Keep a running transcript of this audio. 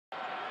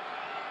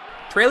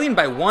Trailing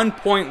by 1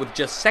 point with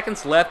just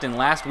seconds left in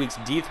last week's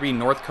D3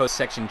 North Coast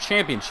Section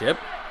Championship,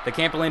 the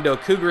Campolindo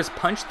Cougars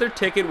punched their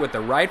ticket with the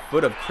right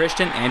foot of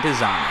Christian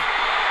Antizana.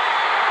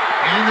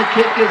 And the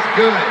kick is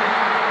good.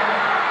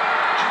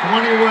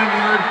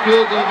 21-yard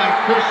field goal by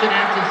Christian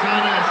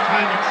Antizana as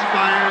time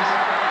expires,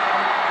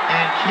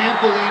 and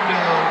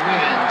Campolindo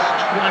wins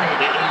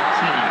 20-18.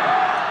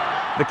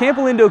 The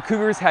Campolindo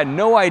Cougars had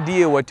no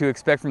idea what to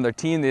expect from their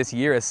team this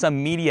year, as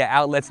some media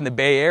outlets in the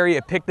Bay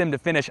Area picked them to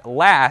finish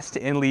last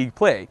in league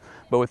play.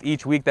 But with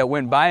each week that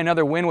went by,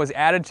 another win was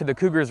added to the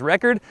Cougars'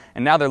 record,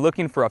 and now they're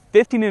looking for a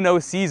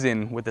 15-0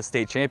 season with the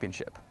state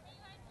championship.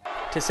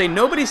 To say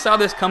nobody saw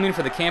this coming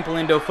for the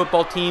Campolindo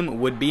football team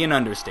would be an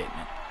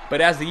understatement.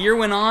 But as the year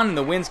went on and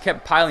the wins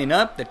kept piling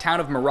up, the town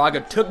of Moraga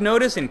took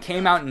notice and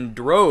came out in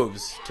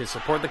droves to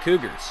support the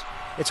Cougars.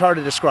 It's hard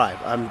to describe.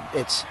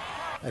 It's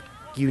a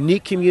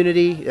unique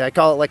community. I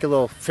call it like a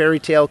little fairy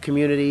tale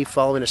community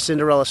following a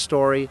Cinderella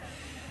story.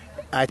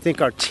 I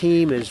think our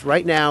team is,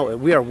 right now,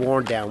 we are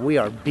worn down. We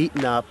are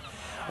beaten up.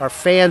 Our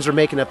fans are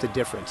making up the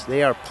difference.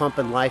 They are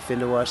pumping life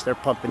into us. They're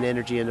pumping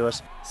energy into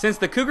us. Since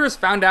the Cougars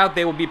found out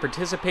they will be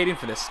participating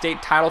for the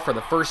state title for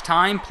the first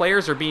time,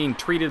 players are being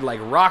treated like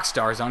rock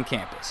stars on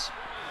campus.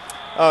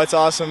 Oh, it's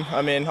awesome.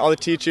 I mean, all the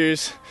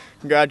teachers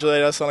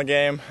congratulate us on the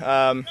game.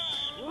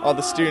 All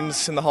the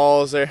students in the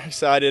halls are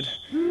excited.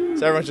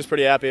 So everyone's just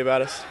pretty happy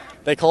about us.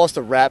 They call us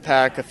the Rat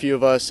Pack, a few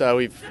of us.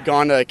 We've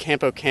gone to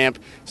Campo Camp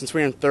since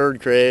we were in 3rd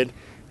grade.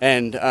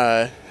 And,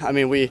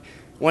 we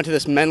went to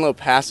this Menlo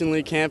Passing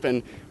League camp,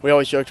 and we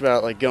always joked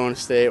about, like, going to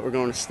state. We're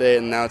going to state,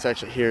 and now it's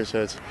actually here,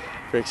 so it's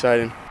pretty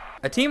exciting.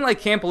 A team like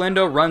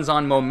Campolindo runs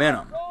on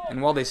momentum.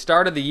 And while they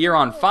started the year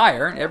on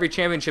fire, every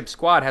championship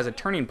squad has a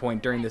turning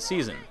point during the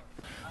season.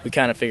 We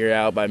kind of figured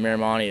out, by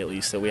Miramani at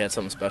least, that we had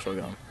something special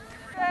going.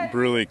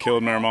 Brutally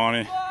killed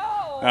Miramani.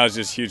 That was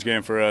just a huge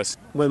game for us.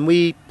 When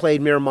we played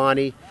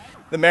Miramani,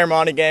 the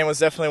Miramani game was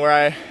definitely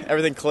where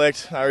everything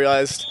clicked. I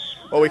realized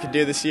what we could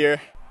do this year.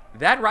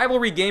 That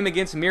rivalry game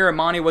against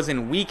Miramani was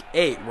in Week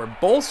 8, where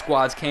both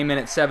squads came in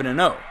at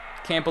 7-0.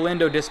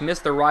 Campolindo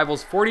dismissed their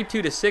rivals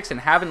 42-6 and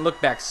haven't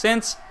looked back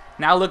since,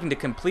 now looking to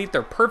complete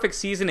their perfect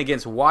season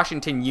against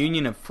Washington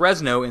Union of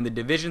Fresno in the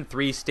Division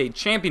III State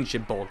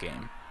Championship Bowl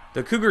game.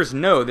 The Cougars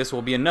know this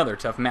will be another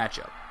tough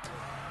matchup.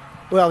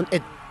 Well,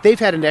 they've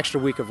had an extra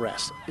week of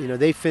rest.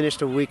 They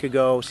finished a week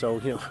ago, so,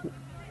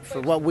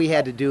 for what we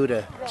had to do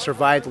to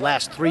survive the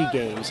last 3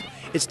 games,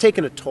 it's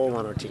taken a toll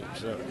on our team.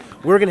 So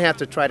we're going to have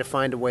to try to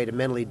find a way to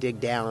mentally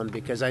dig down,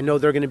 because I know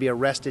they're going to be a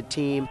rested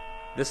team.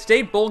 The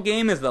state bowl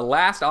game is the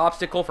last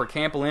obstacle for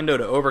Campolindo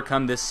to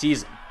overcome this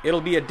season. It'll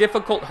be a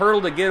difficult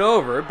hurdle to get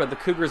over, but the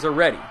Cougars are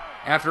ready.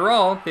 After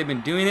all, they've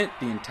been doing it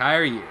the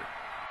entire year.